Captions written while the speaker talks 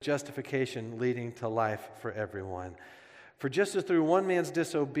justification leading to life for everyone. For just as through one man's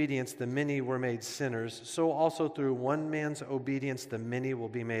disobedience the many were made sinners, so also through one man's obedience the many will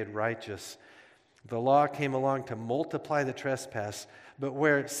be made righteous. The law came along to multiply the trespass, but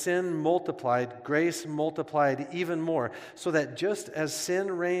where sin multiplied, grace multiplied even more, so that just as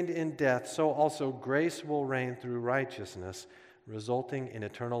sin reigned in death, so also grace will reign through righteousness, resulting in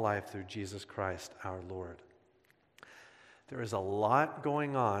eternal life through Jesus Christ our Lord. There is a lot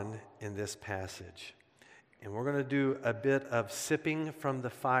going on in this passage, and we're going to do a bit of sipping from the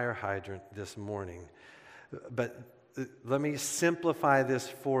fire hydrant this morning. But let me simplify this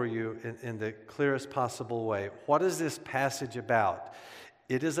for you in the clearest possible way. What is this passage about?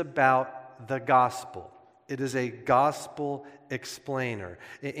 It is about the gospel. It is a gospel explainer.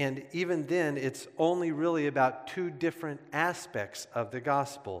 And even then, it's only really about two different aspects of the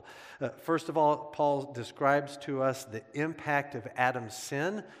gospel. First of all, Paul describes to us the impact of Adam's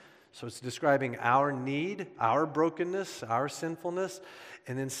sin. So it's describing our need, our brokenness, our sinfulness.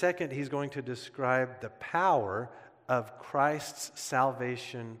 And then second, he's going to describe the power of Christ's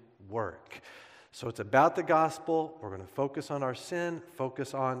salvation work. So it's about the gospel. We're going to focus on our sin,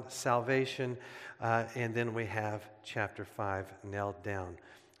 focus on salvation, and then we have chapter 5 nailed down.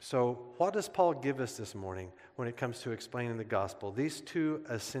 So what does Paul give us this morning when it comes to explaining the gospel? These two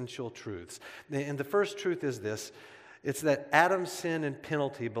essential truths. And the first truth is this. It's that Adam's sin and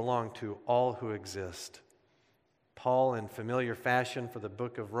penalty belong to all who exist. Paul, in familiar fashion for the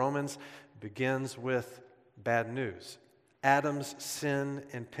book of Romans, begins with bad news. Adam's sin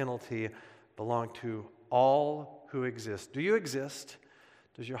and penalty belong to all who exist. Do you exist?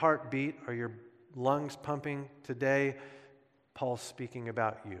 Does your heart beat? Are your lungs pumping today? Paul's speaking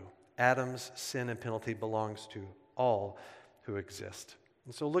about you. Adam's sin and penalty belongs to all who exist.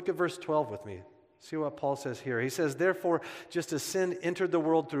 And so look at verse 12 with me. See what Paul says here. He says, therefore, just as sin entered the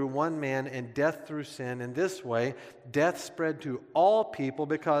world through one man and death through sin, in this way, death spread to all people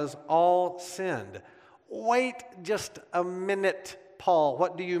because all sinned. Wait just a minute, Paul.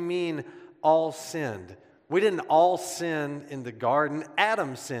 What do you mean all sinned? We didn't all sin in the garden.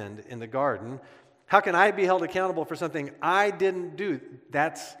 Adam sinned in the garden. How can I be held accountable for something I didn't do?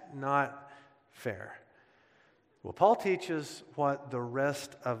 That's not fair. Well, Paul teaches what the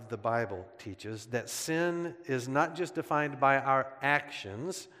rest of the Bible teaches, that sin is not just defined by our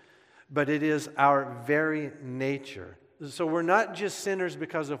actions, but it is our very nature. So we're not just sinners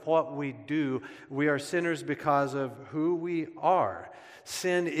because of what we do. We are sinners because of who we are.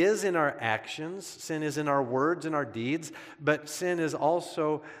 Sin is in our actions. Sin is in our words and our deeds. But sin is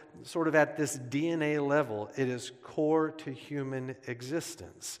also sort of at this DNA level. It is core to human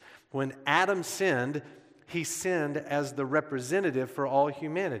existence. When Adam sinned, he sinned as the representative for all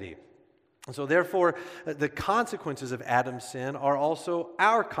humanity. And so therefore, the consequences of Adam's sin are also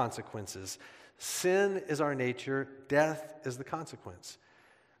our consequences. Sin is our nature, death is the consequence.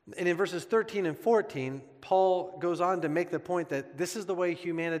 And in verses 13 and 14, Paul goes on to make the point that this is the way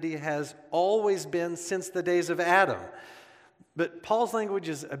humanity has always been since the days of Adam. But Paul's language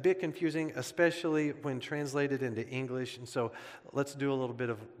is a bit confusing, especially when translated into English. And so let's do a little bit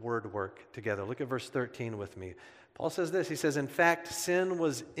of word work together. Look at verse 13 with me. Paul says this. He says, in fact, sin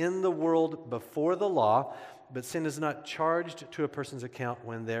was in the world before the law, but sin is not charged to a person's account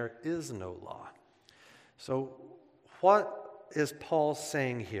when there is no law. So what is Paul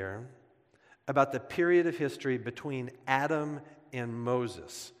saying here about the period of history between Adam and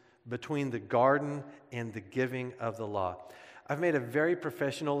Moses, between the garden and the giving of the law? I've made a very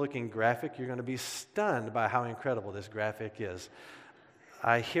professional-looking graphic. You're going to be stunned by how incredible this graphic is.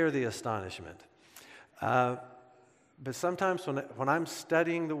 I hear the astonishment. But sometimes when I'm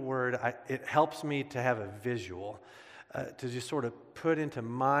studying the Word, it helps me to have a visual, to just sort of put into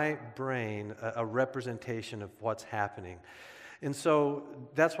my brain a representation of what's happening. And so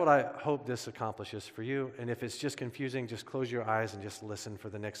that's what I hope this accomplishes for you. And if it's just confusing, just close your eyes and just listen for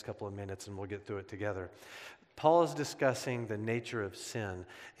the next couple of minutes and we'll get through it together. Paul is discussing the nature of sin.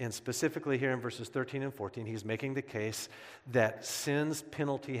 And specifically here in verses 13 and 14, he's making the case that sin's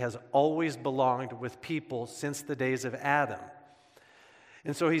penalty has always belonged with people since the days of Adam.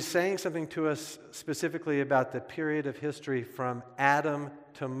 And so he's saying something to us specifically about the period of history from Adam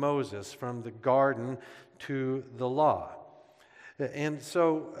to Moses, from the garden to the law. And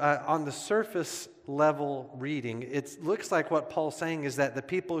so on the surface level reading, it looks like what Paul's saying is that the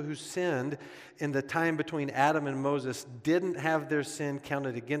people who sinned in the time between Adam and Moses didn't have their sin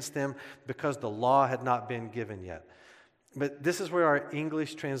counted against them because the law had not been given yet. But this is where our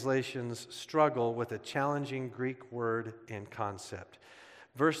English translations struggle with a challenging Greek word and concept.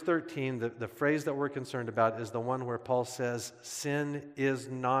 Verse 13, the phrase that we're concerned about is the one where Paul says, sin is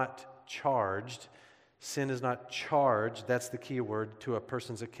not charged. Sin is not charged, that's the key word, to a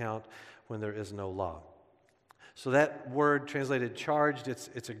person's account when there is no law. So that word translated charged,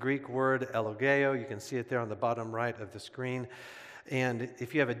 it's a Greek word, elogeo. You can see it there on the bottom right of the screen. And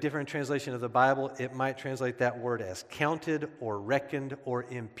if you have a different translation of the Bible, it might translate that word as counted or reckoned or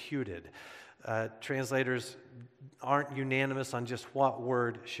imputed. Translators aren't unanimous on just what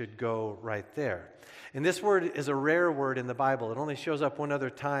word should go right there. And this word is a rare word in the Bible. It only shows up one other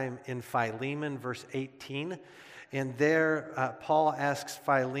time in Philemon, verse 18. And there, Paul asks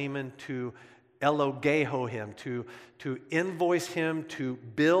Philemon to elogeo him, to invoice him, to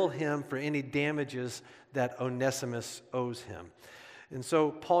bill him for any damages that Onesimus owes him. And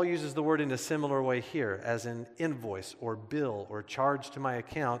so Paul uses the word in a similar way here, as an invoice or bill or charge to my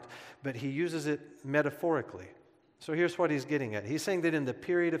account, but he uses it metaphorically. So here's what he's getting at. He's saying that in the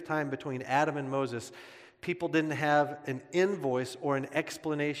period of time between Adam and Moses, people didn't have an invoice or an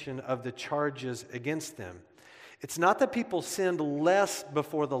explanation of the charges against them. It's not that people sinned less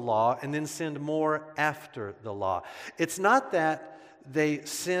before the law and then sinned more after the law. It's not that they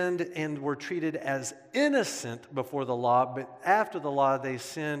sinned and were treated as innocent before the law, but after the law they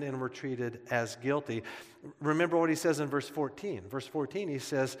sinned and were treated as guilty. Remember what he says in verse 14. Verse 14, he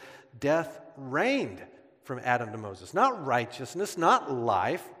says, death reigned from Adam to Moses. Not righteousness, not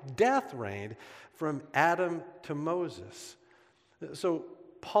life. Death reigned from Adam to Moses. So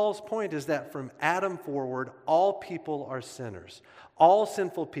Paul's point is that from Adam forward, all people are sinners. All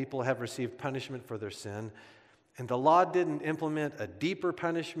sinful people have received punishment for their sin. And the law didn't implement a deeper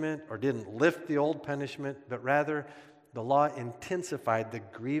punishment or didn't lift the old punishment, but rather the law intensified the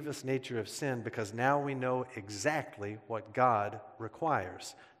grievous nature of sin because now we know exactly what God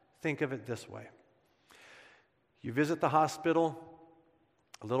requires. Think of it this way. You visit the hospital,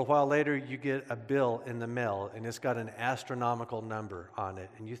 a little while later you get a bill in the mail and it's got an astronomical number on it.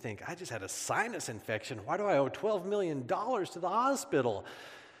 And you think, I just had a sinus infection. Why do I owe $12 million to the hospital?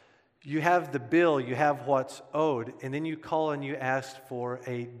 You have the bill, you have what's owed, and then you call and you ask for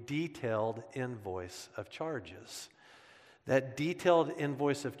a detailed invoice of charges. That detailed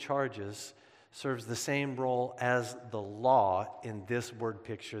invoice of charges serves the same role as the law in this word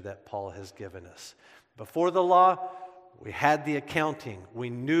picture that Paul has given us. Before the law, we had the accounting. We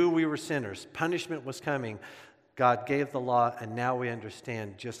knew we were sinners. Punishment was coming. God gave the law, and now we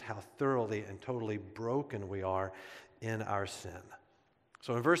understand just how thoroughly and totally broken we are in our sin.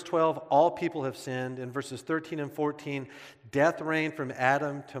 So in verse 12, all people have sinned. In verses 13 and 14, death reigned from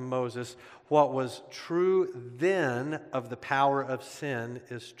Adam to Moses. What was true then of the power of sin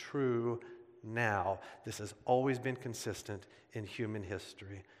is true now. This has always been consistent in human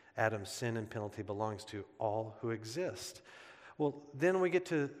history. Adam's sin and penalty belongs to all who exist. Well, then we get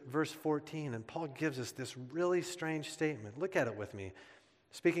to verse 14, and Paul gives us this really strange statement. Look at it with me.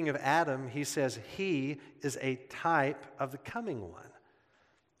 Speaking of Adam, he says he is a type of the coming one.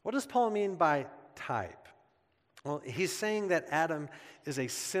 What does Paul mean by type? Well, he's saying that Adam is a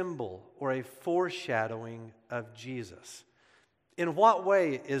symbol or a foreshadowing of Jesus. In what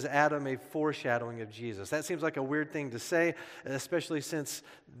way is Adam a foreshadowing of Jesus? That seems like a weird thing to say, especially since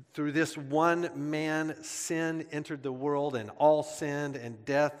through this one man sin entered the world and all sinned and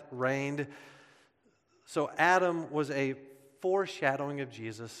death reigned. So Adam was a foreshadowing of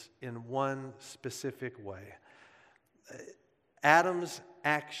Jesus in one specific way. Adam's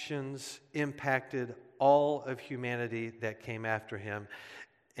actions impacted all of humanity that came after him.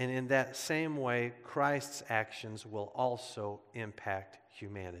 And in that same way, Christ's actions will also impact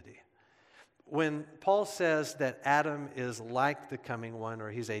humanity. When Paul says that Adam is like the coming one, or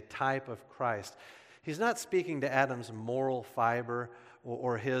he's a type of Christ, he's not speaking to Adam's moral fiber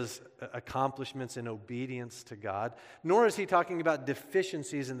or his accomplishments in obedience to God, nor is he talking about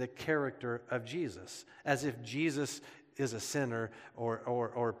deficiencies in the character of Jesus, as if Jesus is a sinner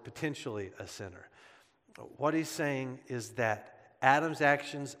or potentially a sinner. What he's saying is that Adam's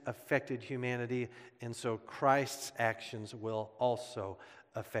actions affected humanity, and so Christ's actions will also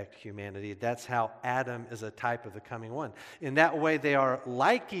affect humanity. That's how Adam is a type of the coming one. In that way, they are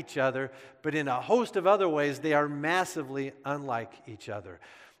like each other, but in a host of other ways, they are massively unlike each other.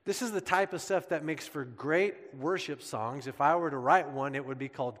 This is the type of stuff that makes for great worship songs. If I were to write one, it would be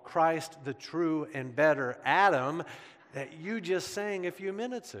called Christ, the True and Better Adam, that you just sang a few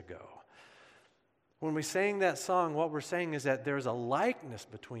minutes ago. When we sang that song, what we're saying is that there's a likeness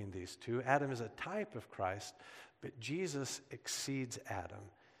between these two. Adam is a type of Christ, but Jesus exceeds Adam.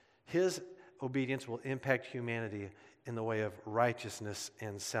 His obedience will impact humanity in the way of righteousness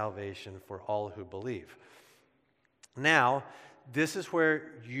and salvation for all who believe. Now, This is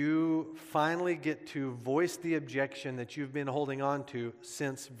where you finally get to voice the objection that you've been holding on to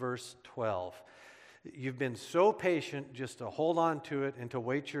since verse 12. You've been so patient just to hold on to it and to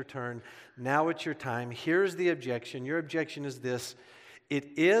wait your turn. Now it's your time. Here's the objection. Your objection is this: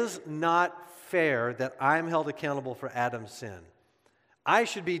 it is not fair that I'm held accountable for Adam's sin. I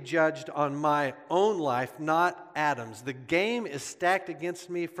should be judged on my own life, not Adam's. The game is stacked against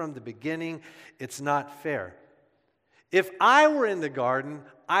me from the beginning. It's not fair. If I were in the garden,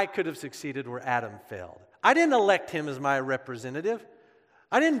 I could have succeeded where Adam failed. I didn't elect him as my representative.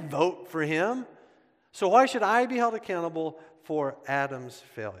 I didn't vote for him. So why should I be held accountable for Adam's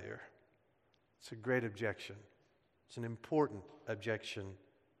failure? It's a great objection. It's an important objection.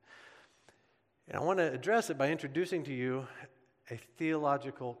 And I want to address it by introducing to you a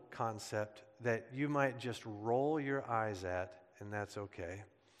theological concept that you might just roll your eyes at, and that's okay.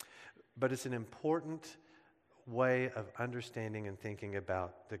 But it's an important way of understanding and thinking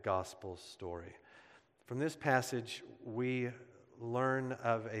about the gospel story. From this passage, we learn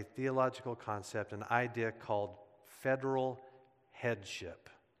of a theological concept, an idea called federal headship.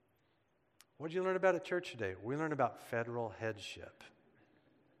 What did you learn about at church today? We learned about federal headship.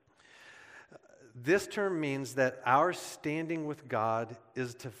 This term means that our standing with God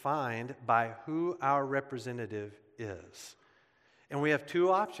is defined by who our representative is. And we have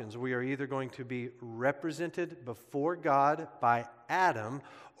two options. We are either going to be represented before God by Adam,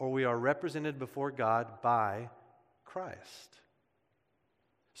 or we are represented before God by Christ.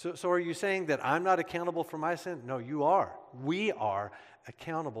 So are you saying that I'm not accountable for my sin? No, you are. We are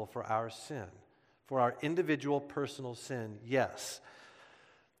accountable for our sin, for our individual personal sin, yes.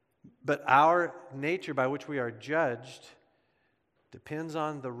 But our nature by which we are judged depends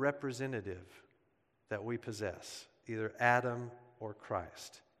on the representative that we possess, either Adam or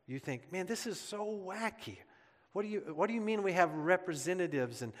Christ. You think, man, this is so wacky. What do you mean we have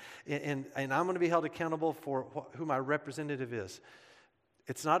representatives and I'm going to be held accountable for who my representative is?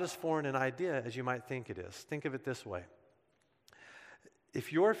 It's not as foreign an idea as you might think it is. Think of it this way.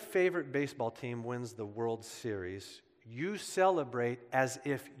 If your favorite baseball team wins the World Series, you celebrate as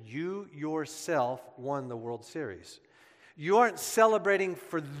if you yourself won the World Series. You aren't celebrating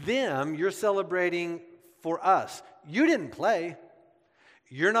for them, you're celebrating for us. You didn't play.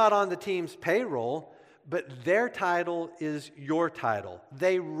 You're not on the team's payroll, but their title is your title.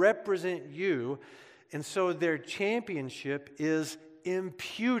 They represent you, and so their championship is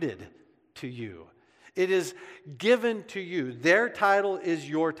imputed to you. It is given to you. Their title is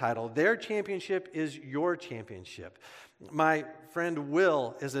your title. Their championship is your championship. My friend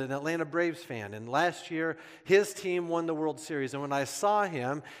Will is an Atlanta Braves fan, and last year his team won the World Series. And when I saw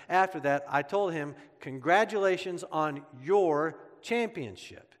him after that, I told him, congratulations on your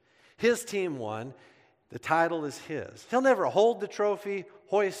championship. His team won. The title is his. He'll never hold the trophy,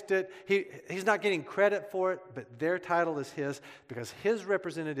 hoist it. He's not getting credit for it, but their title is his because his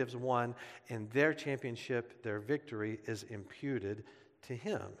representatives won, and their championship, their victory, is imputed to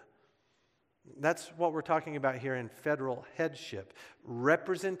him. That's what we're talking about here in federal headship.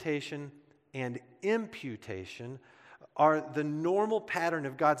 Representation and imputation are the normal pattern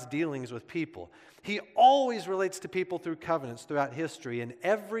of God's dealings with people. He always relates to people through covenants throughout history, and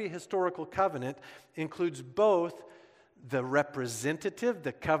every historical covenant includes both the representative,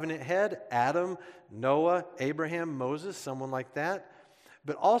 the covenant head, Adam, Noah, Abraham, Moses, someone like that,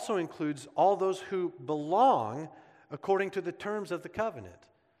 but also includes all those who belong according to the terms of the covenant.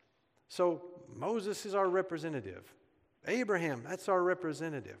 So Moses is our representative. Abraham, that's our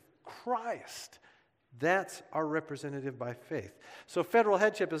representative. Christ, that's our representative by faith. So federal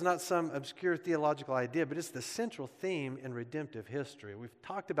headship is not some obscure theological idea, but it's the central theme in redemptive history. We've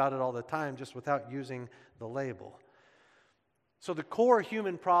talked about it all the time just without using the label. So the core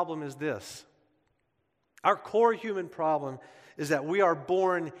human problem is this. Our core human problem is that we are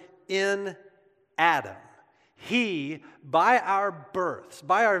born in Adam. He, by our births,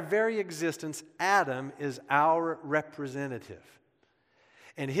 by our very existence, Adam is our representative.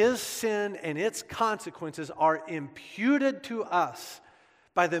 And his sin and its consequences are imputed to us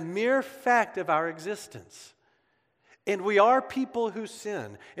by the mere fact of our existence. And we are people who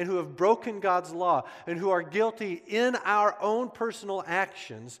sin and who have broken God's law and who are guilty in our own personal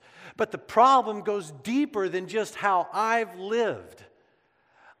actions. But the problem goes deeper than just how I've lived.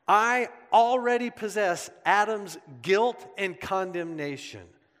 I already possess Adam's guilt and condemnation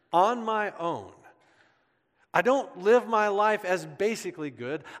on my own. I don't live my life as basically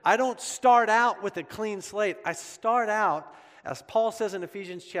good. I don't start out with a clean slate. I start out, as Paul says in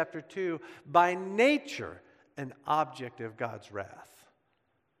Ephesians chapter 2, by nature an object of God's wrath.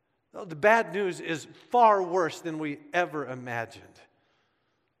 The bad news is far worse than we ever imagined.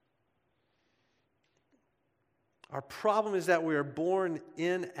 Our problem is that we are born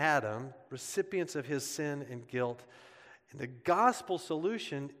in Adam, recipients of his sin and guilt. And the gospel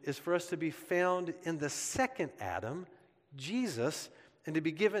solution is for us to be found in the second Adam, Jesus, and to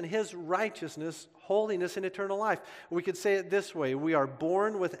be given his righteousness, holiness, and eternal life. We could say it this way: we are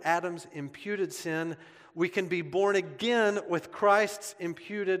born with Adam's imputed sin. We can be born again with Christ's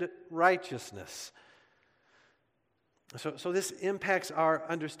imputed righteousness. So this impacts our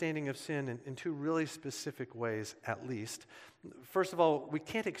understanding of sin in two really specific ways, at least. First of all, we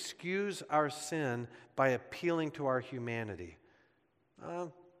can't excuse our sin by appealing to our humanity.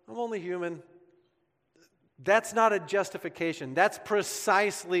 I'm only human. That's not a justification. That's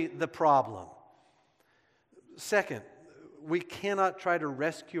precisely the problem. Second, we cannot try to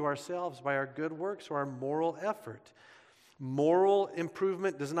rescue ourselves by our good works or our moral effort. Moral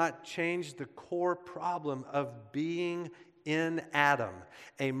improvement does not change the core problem of being in Adam.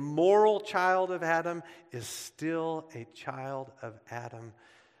 A moral child of Adam is still a child of Adam.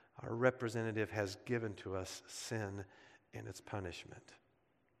 Our representative has given to us sin and its punishment.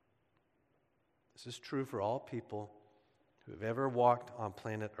 This is true for all people who have ever walked on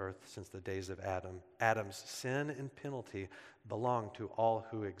planet Earth since the days of Adam. Adam's sin and penalty belong to all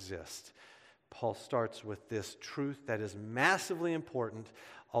who exist. Paul starts with this truth that is massively important,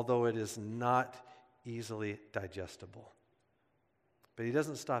 although it is not easily digestible. But he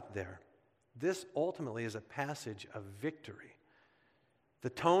doesn't stop there. This ultimately is a passage of victory. The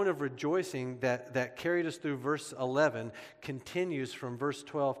tone of rejoicing that carried us through verse 11 continues from verse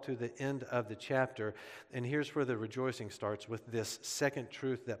 12 to the end of the chapter. And here's where the rejoicing starts, with this second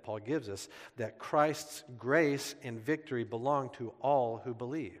truth that Paul gives us, that Christ's grace and victory belong to all who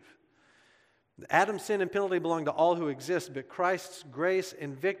believe. Adam's sin and penalty belong to all who exist, but Christ's grace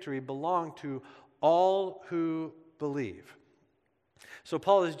and victory belong to all who believe. So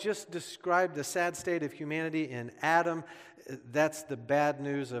Paul has just described the sad state of humanity in Adam. That's the bad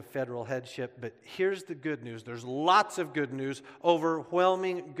news of federal headship, but here's the good news. There's lots of good news,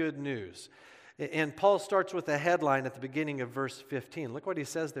 overwhelming good news. And Paul starts with a headline at the beginning of verse 15. Look what he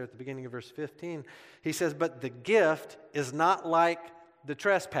says there at the beginning of verse 15. He says, "But the gift is not like the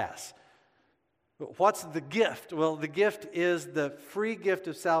trespass." What's the gift? Well, the gift is the free gift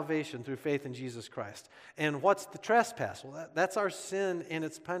of salvation through faith in Jesus Christ. And what's the trespass? Well, that's our sin and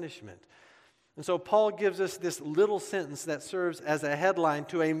its punishment. And so Paul gives us this little sentence that serves as a headline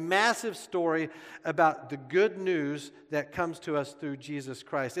to a massive story about the good news that comes to us through Jesus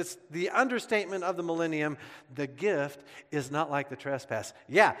Christ. It's the understatement of the millennium. The gift is not like the trespass.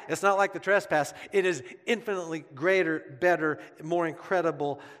 Yeah, it's not like the trespass. It is infinitely greater, better, more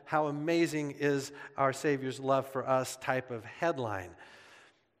incredible. How amazing is our Savior's love for us type of headline.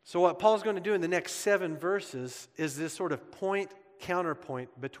 So what Paul's going to do in the next 7 verses is this sort of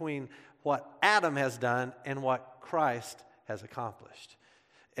counterpoint between what Adam has done and what Christ has accomplished.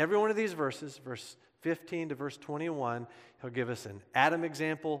 Every one of these verses, verse 15 to verse 21, he'll give us an Adam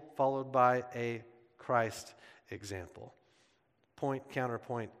example followed by a Christ example. Point,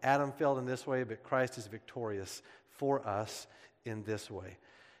 counterpoint. Adam failed in this way, but Christ is victorious for us in this way.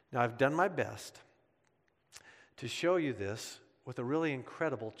 Now, I've done my best to show you this with a really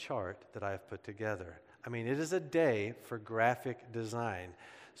incredible chart that I've put together. I mean, it is a day for graphic design.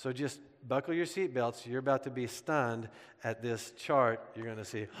 So just buckle your seatbelts. You're about to be stunned at this chart. You're going to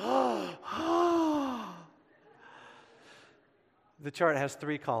see, The chart has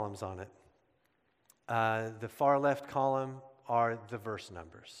 3 columns on it. The far left column are the verse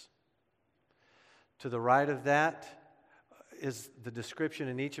numbers. To the right of that is the description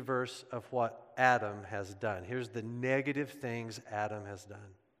in each verse of what Adam has done. Here's the negative things Adam has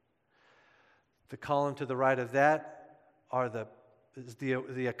done. The column to the right of that are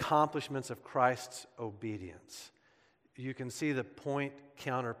the accomplishments of Christ's obedience. You can see the point,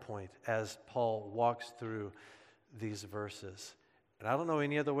 counterpoint as Paul walks through these verses. And I don't know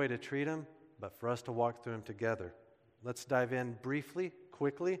any other way to treat them, but for us to walk through them together. Let's dive in briefly,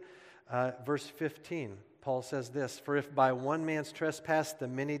 quickly. Verse 15, Paul says this, "For if by one man's trespass the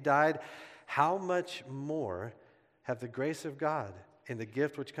many died, how much more have the grace of God and the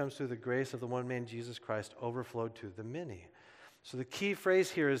gift which comes through the grace of the one man, Jesus Christ, overflowed to the many?" So the key phrase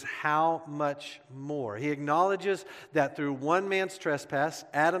here is how much more. He acknowledges that through one man's trespass,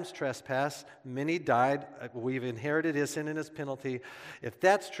 Adam's trespass, many died. We've inherited his sin and his penalty. If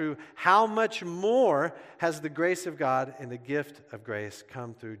that's true, how much more has the grace of God and the gift of grace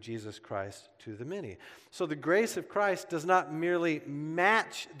come through Jesus Christ to the many? So the grace of Christ does not merely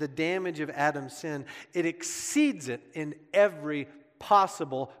match the damage of Adam's sin, it exceeds it in every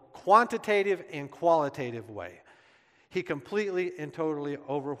possible quantitative and qualitative way. He completely and totally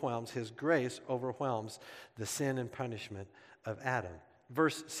overwhelms, His grace overwhelms the sin and punishment of Adam.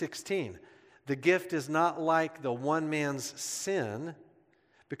 Verse 16, the gift is not like the one man's sin,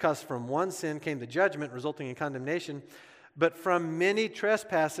 because from one sin came the judgment resulting in condemnation, but from many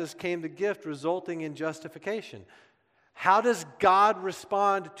trespasses came the gift resulting in justification. How does God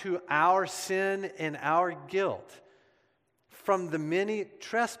respond to our sin and our guilt? From the many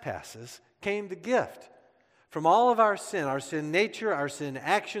trespasses came the gift. From all of our sin nature, our sin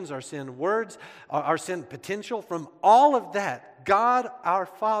actions, our sin words, our sin potential, from all of that, God our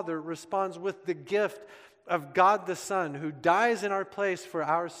Father responds with the gift of God the Son, who dies in our place for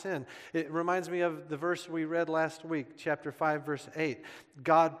our sin. It reminds me of the verse we read last week, chapter 5, verse 8.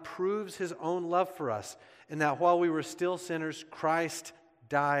 God proves His own love for us, in that while we were still sinners, Christ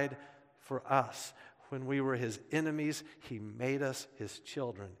died for us. When we were His enemies, He made us His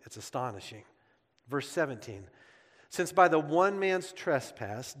children. It's astonishing. Verse 17, since by the one man's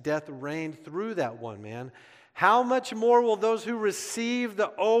trespass, death reigned through that one man, how much more will those who receive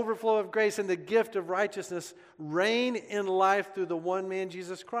the overflow of grace and the gift of righteousness reign in life through the one man,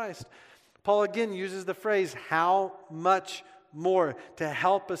 Jesus Christ? Paul again uses the phrase, how much more, to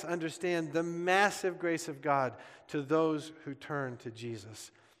help us understand the massive grace of God to those who turn to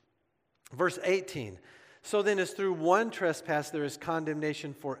Jesus. Verse 18, so then as through one trespass there is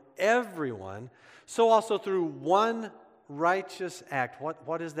condemnation for everyone, so also through one righteous act.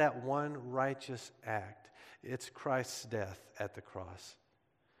 What is that one righteous act? It's Christ's death at the cross.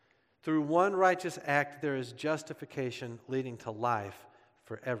 Through one righteous act there is justification leading to life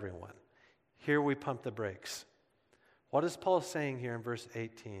for everyone. Here we pump the brakes. What is Paul saying here in verse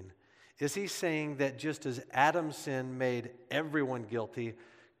 18? Is he saying that just as Adam's sin made everyone guilty,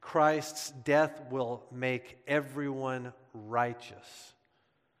 Christ's death will make everyone righteous?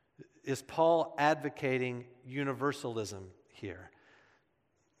 Is Paul advocating universalism here?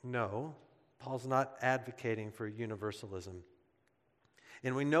 No, Paul's not advocating for universalism.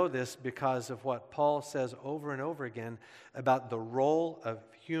 And we know this because of what Paul says over and over again about the role of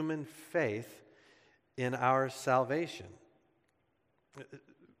human faith in our salvation.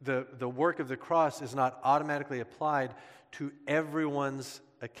 The work of the cross is not automatically applied to everyone's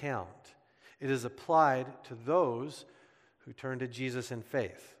account. It is applied to those who turn to Jesus in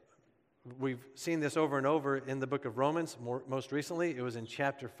faith. We've seen this over and over in the book of Romans. Most recently, it was in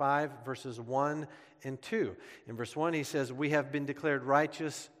chapter 5, verses 1 and 2. In verse 1, he says, we have been declared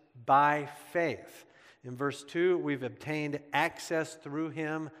righteous by faith. In verse 2, we've obtained access through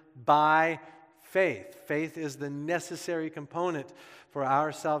Him by faith. Faith is the necessary component for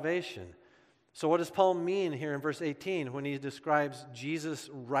our salvation. So what does Paul mean here in verse 18 when he describes Jesus'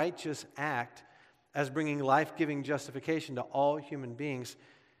 righteous act as bringing life-giving justification to all human beings?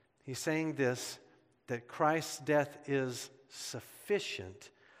 He's saying this, that Christ's death is sufficient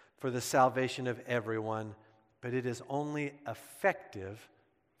for the salvation of everyone, but it is only effective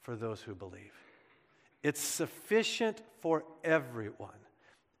for those who believe. It's sufficient for everyone.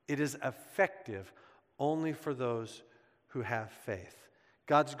 It is effective only for those who have faith.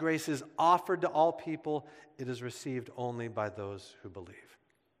 God's grace is offered to all people. It is received only by those who believe.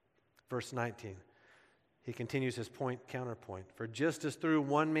 Verse 19. He continues his counterpoint. For just as through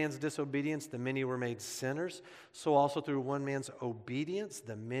one man's disobedience the many were made sinners, so also through one man's obedience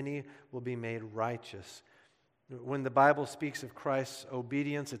the many will be made righteous. When the Bible speaks of Christ's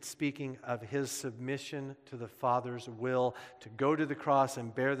obedience, it's speaking of His submission to the Father's will to go to the cross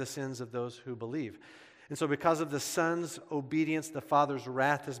and bear the sins of those who believe. And so because of the Son's obedience, the Father's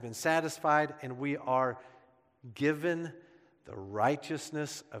wrath has been satisfied, and we are given the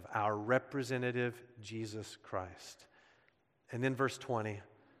righteousness of our representative, Jesus Christ. And then verse 20,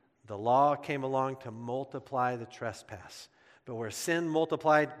 the law came along to multiply the trespass. But where sin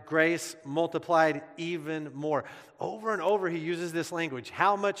multiplied, grace multiplied even more. Over and over he uses this language.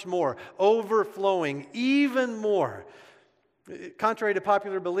 How much more? Overflowing, even more. Contrary to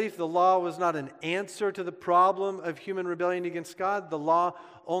popular belief, the law was not an answer to the problem of human rebellion against God. The law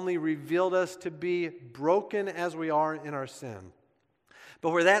only revealed us to be broken as we are in our sin.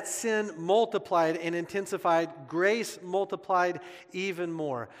 But where that sin multiplied and intensified, grace multiplied even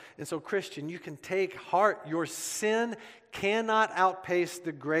more. And so, Christian, you can take heart. Your sin cannot outpace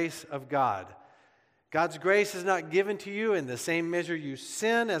the grace of God. God's grace is not given to you in the same measure you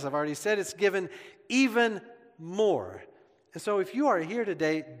sin. As I've already said, it's given even more. And so if you are here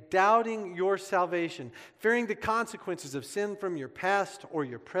today doubting your salvation, fearing the consequences of sin from your past or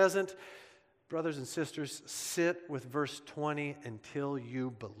your present, brothers and sisters, sit with verse 20 until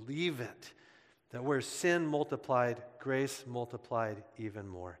you believe it. That where sin multiplied, grace multiplied even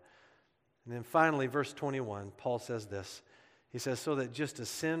more. And then finally, verse 21, Paul says this. He says, so that just as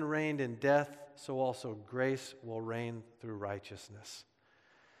sin reigned in death, so also grace will reign through righteousness.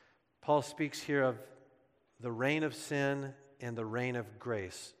 Paul speaks here of the reign of sin and the reign of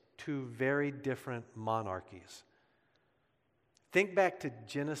grace, two very different monarchies. Think back to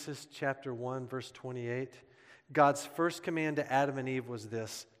Genesis chapter 1, verse 28. God's first command to Adam and Eve was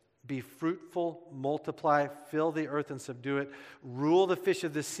this: be fruitful, multiply, fill the earth and subdue it, rule the fish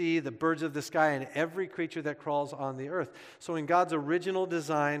of the sea, the birds of the sky, and every creature that crawls on the earth. So in God's original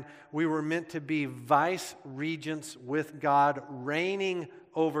design, we were meant to be vice regents with God, reigning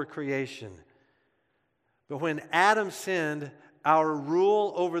over creation. But when Adam sinned, our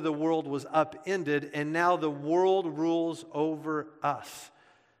rule over the world was upended, and now the world rules over us.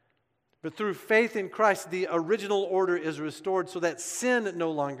 But through faith in Christ, the original order is restored so that sin no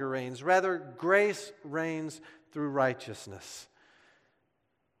longer reigns. Rather, grace reigns through righteousness.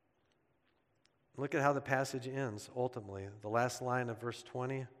 Look at how the passage ends, ultimately. The last line of verse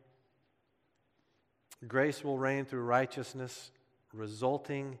 20. Grace will reign through righteousness,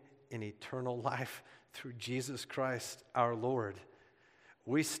 resulting in eternal life through Jesus Christ our Lord.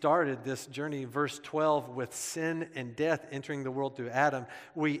 We started this journey, verse 12, with sin and death entering the world through Adam.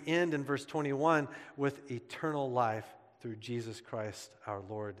 We end in verse 21 with eternal life through Jesus Christ our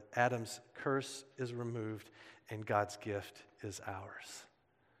Lord. Adam's curse is removed and God's gift is ours.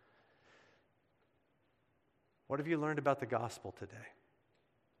 What have you learned about the gospel today?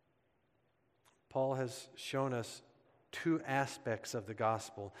 Paul has shown us two aspects of the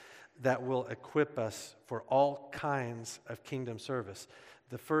gospel that will equip us for all kinds of kingdom service.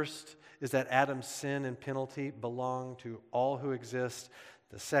 The first is that Adam's sin and penalty belong to all who exist.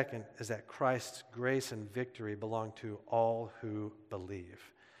 The second is that Christ's grace and victory belong to all who believe.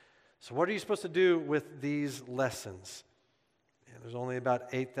 So what are you supposed to do with these lessons? And there's only about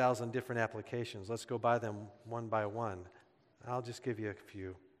 8,000 different applications. Let's go by them one by one. I'll just give you a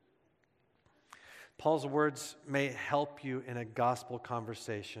few. Paul's words may help you in a gospel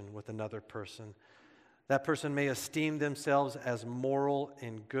conversation with another person. That person may esteem themselves as moral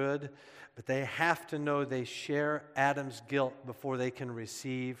and good, but they have to know they share Adam's guilt before they can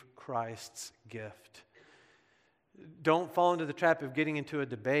receive Christ's gift. Don't fall into the trap of getting into a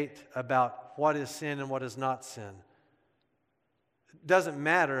debate about what is sin and what is not sin. It doesn't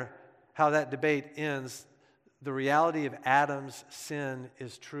matter how that debate ends. The reality of Adam's sin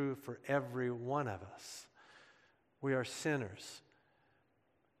is true for every one of us. We are sinners,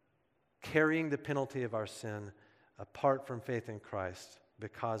 carrying the penalty of our sin apart from faith in Christ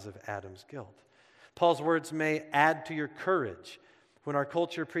because of Adam's guilt. Paul's words may add to your courage. When our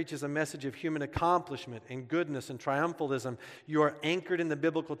culture preaches a message of human accomplishment and goodness and triumphalism, you are anchored in the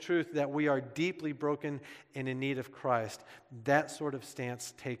biblical truth that we are deeply broken and in need of Christ. That sort of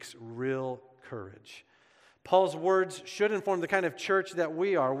stance takes real courage. Paul's words should inform the kind of church that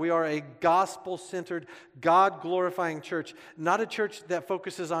we are. We are a gospel-centered, God-glorifying church, not a church that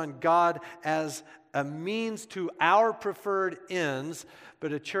focuses on God as a means to our preferred ends,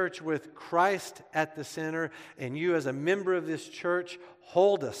 but a church with Christ at the center, and you as a member of this church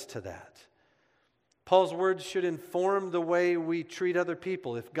hold us to that. Paul's words should inform the way we treat other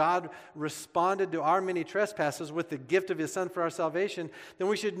people. If God responded to our many trespasses with the gift of His Son for our salvation, then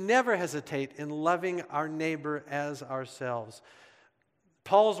we should never hesitate in loving our neighbor as ourselves.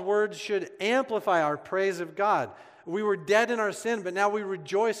 Paul's words should amplify our praise of God. We were dead in our sin, but now we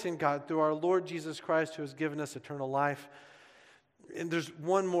rejoice in God through our Lord Jesus Christ, who has given us eternal life. And there's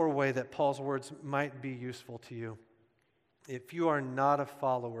one more way that Paul's words might be useful to you. If you are not a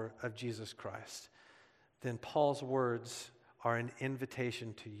follower of Jesus Christ, then Paul's words are an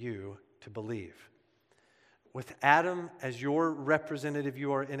invitation to you to believe. With Adam as your representative,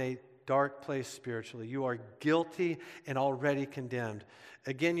 you are in a dark place spiritually. You are guilty and already condemned.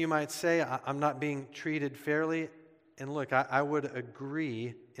 Again, you might say, I'm not being treated fairly. And look, I would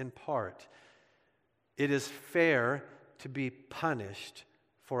agree in part. It is fair to be punished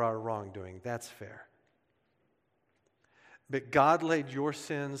for our wrongdoing. That's fair. But God laid your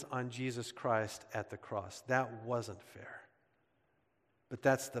sins on Jesus Christ at the cross. That wasn't fair. But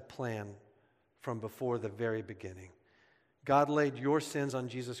that's the plan from before the very beginning. God laid your sins on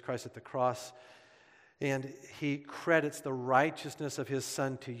Jesus Christ at the cross, and He credits the righteousness of His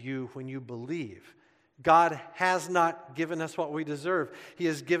Son to you when you believe. God has not given us what we deserve. He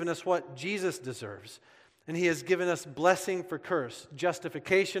has given us what Jesus deserves. And He has given us blessing for curse,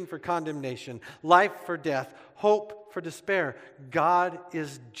 justification for condemnation, life for death, hope for despair. God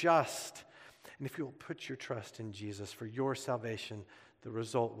is just. And if you will put your trust in Jesus for your salvation, the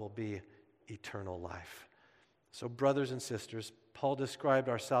result will be eternal life. So, brothers and sisters, Paul described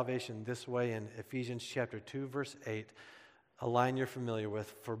our salvation this way in Ephesians chapter 2, verse 8, a line you're familiar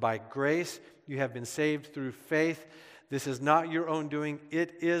with. For by grace you have been saved through faith. This is not your own doing.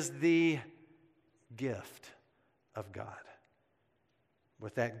 It is the gift of God.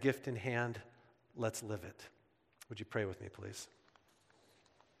 With that gift in hand, let's live it. Would you pray with me, please?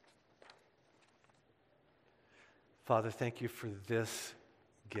 Father, thank you for this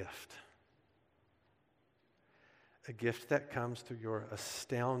gift. A gift that comes through your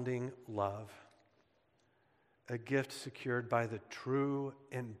astounding love. A gift secured by the true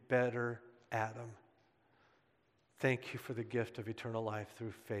and better Adam. Thank you for the gift of eternal life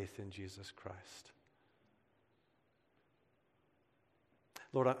through faith in Jesus Christ.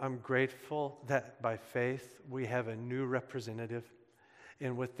 Lord, I'm grateful that by faith we have a new representative.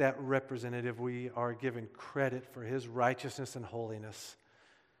 And with that representative, we are given credit for his righteousness and holiness.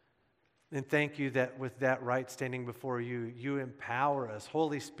 And thank you that with that right standing before you, you empower us.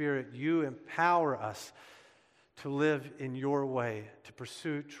 Holy Spirit, you empower us to live in your way, to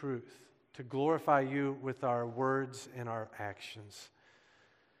pursue truth, to glorify you with our words and our actions.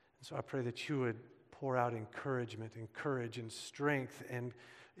 And so I pray that you would pour out encouragement and courage and strength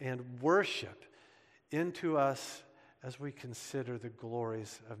and worship into us as we consider the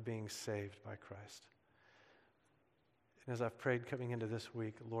glories of being saved by Christ. And as I've prayed coming into this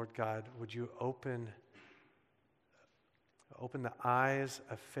week, Lord God, would you open the eyes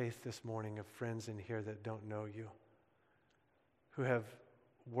of faith this morning of friends in here that don't know you, who have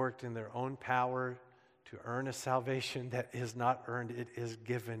worked in their own power to earn a salvation that is not earned, it is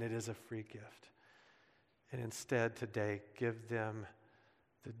given, it is a free gift. And instead today, give them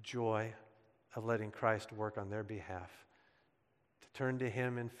the joy of letting Christ work on their behalf, to turn to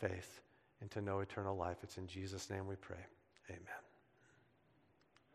him in faith and to know eternal life. It's in Jesus' name we pray. Amen.